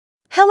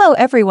Hello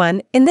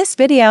everyone, in this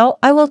video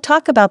I will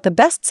talk about the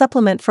best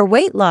supplement for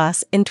weight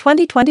loss in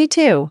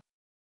 2022.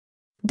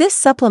 This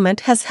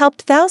supplement has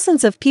helped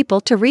thousands of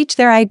people to reach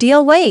their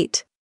ideal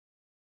weight.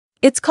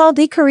 It's called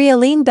Ikaria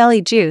Lean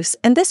Belly Juice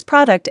and this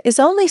product is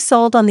only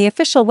sold on the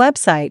official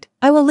website.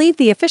 I will leave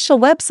the official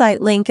website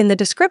link in the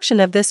description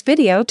of this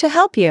video to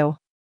help you.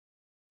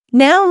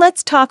 Now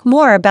let's talk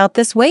more about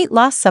this weight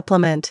loss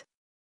supplement.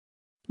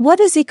 What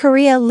is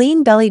Ikaria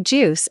Lean Belly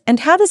Juice and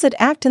how does it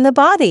act in the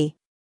body?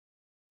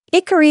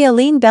 Ikaria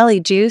Lean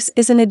Belly Juice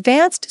is an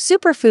advanced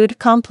superfood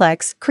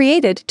complex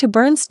created to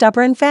burn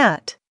stubborn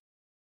fat.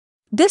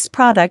 This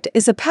product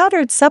is a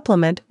powdered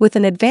supplement with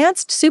an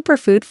advanced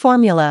superfood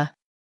formula.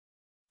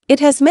 It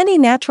has many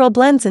natural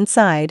blends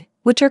inside,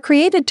 which are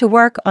created to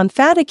work on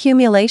fat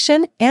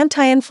accumulation,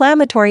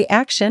 anti-inflammatory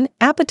action,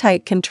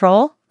 appetite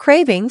control,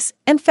 cravings,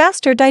 and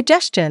faster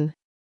digestion.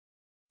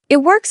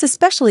 It works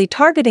especially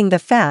targeting the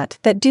fat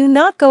that do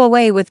not go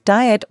away with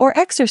diet or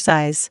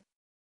exercise.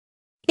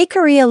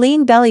 Ikaria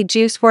Lean Belly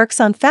Juice works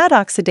on fat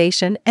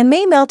oxidation and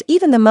may melt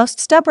even the most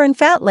stubborn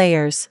fat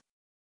layers.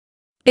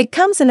 It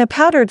comes in a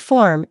powdered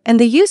form and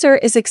the user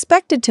is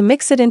expected to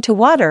mix it into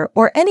water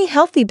or any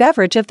healthy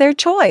beverage of their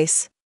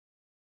choice.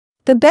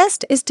 The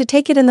best is to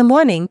take it in the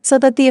morning so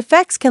that the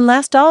effects can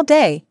last all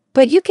day,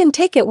 but you can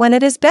take it when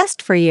it is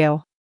best for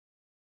you.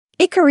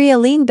 Ikaria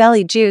Lean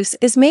Belly Juice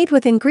is made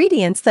with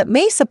ingredients that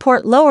may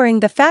support lowering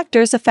the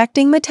factors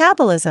affecting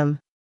metabolism.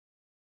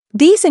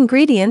 These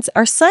ingredients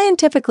are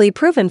scientifically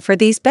proven for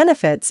these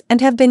benefits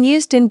and have been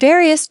used in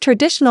various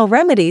traditional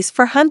remedies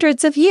for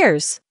hundreds of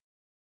years.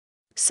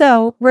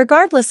 So,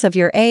 regardless of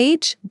your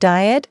age,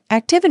 diet,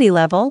 activity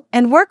level,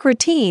 and work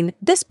routine,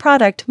 this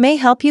product may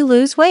help you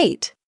lose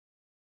weight.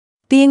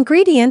 The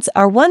ingredients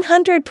are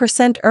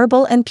 100%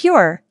 herbal and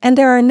pure, and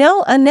there are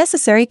no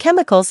unnecessary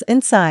chemicals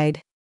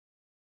inside.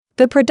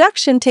 The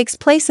production takes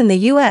place in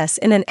the US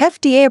in an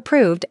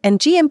FDA-approved and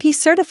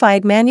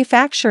GMP-certified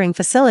manufacturing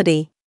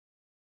facility.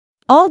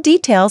 All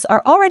details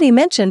are already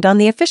mentioned on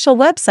the official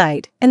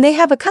website, and they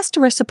have a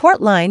customer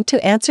support line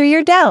to answer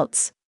your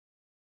doubts.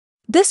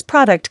 This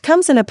product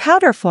comes in a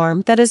powder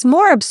form that is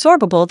more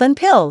absorbable than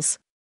pills.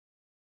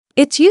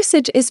 Its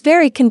usage is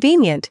very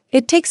convenient.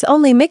 It takes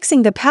only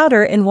mixing the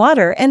powder in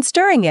water and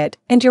stirring it,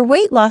 and your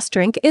weight loss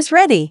drink is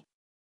ready.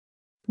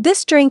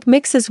 This drink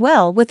mixes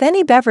well with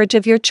any beverage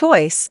of your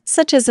choice,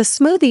 such as a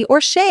smoothie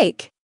or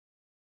shake.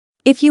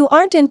 If you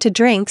aren't into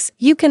drinks,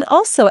 you can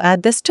also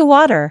add this to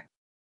water.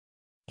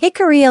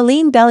 Ikaria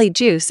Lean Belly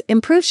Juice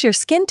improves your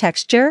skin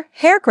texture,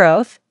 hair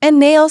growth, and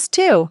nails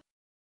too.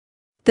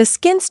 The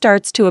skin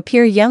starts to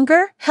appear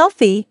younger,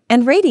 healthy,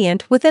 and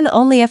radiant within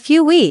only a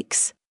few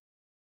weeks.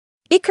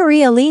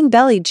 Ikaria Lean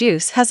Belly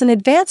Juice has an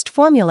advanced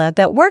formula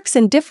that works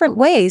in different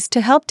ways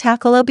to help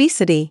tackle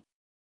obesity.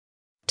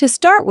 To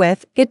start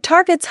with, it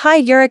targets high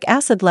uric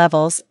acid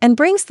levels and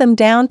brings them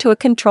down to a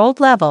controlled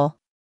level.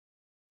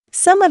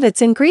 Some of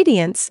its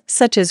ingredients,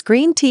 such as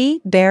green tea,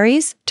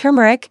 berries,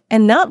 turmeric,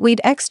 and knotweed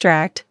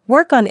extract,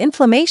 work on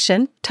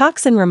inflammation,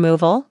 toxin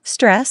removal,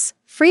 stress,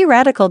 free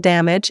radical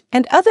damage,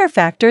 and other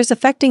factors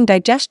affecting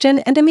digestion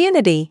and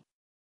immunity.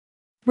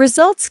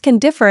 Results can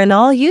differ in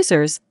all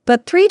users,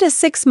 but 3 to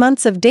 6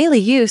 months of daily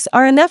use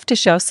are enough to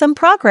show some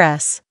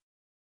progress.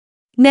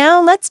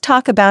 Now let's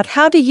talk about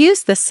how to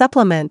use this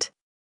supplement.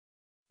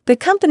 The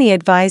company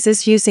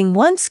advises using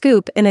 1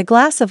 scoop in a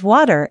glass of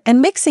water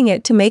and mixing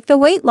it to make the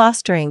weight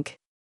loss drink.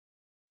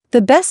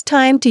 The best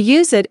time to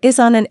use it is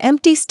on an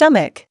empty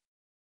stomach.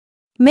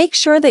 Make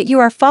sure that you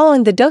are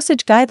following the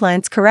dosage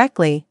guidelines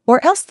correctly,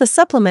 or else the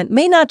supplement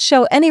may not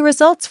show any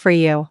results for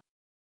you.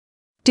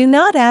 Do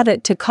not add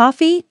it to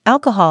coffee,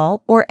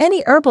 alcohol, or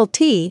any herbal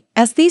tea,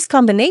 as these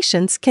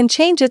combinations can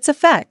change its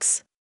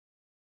effects.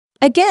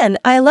 Again,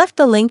 I left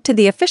the link to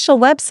the official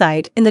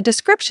website in the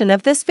description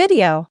of this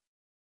video.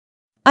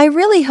 I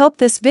really hope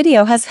this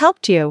video has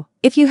helped you.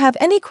 If you have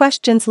any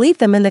questions, leave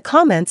them in the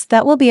comments.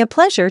 That will be a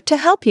pleasure to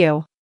help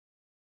you.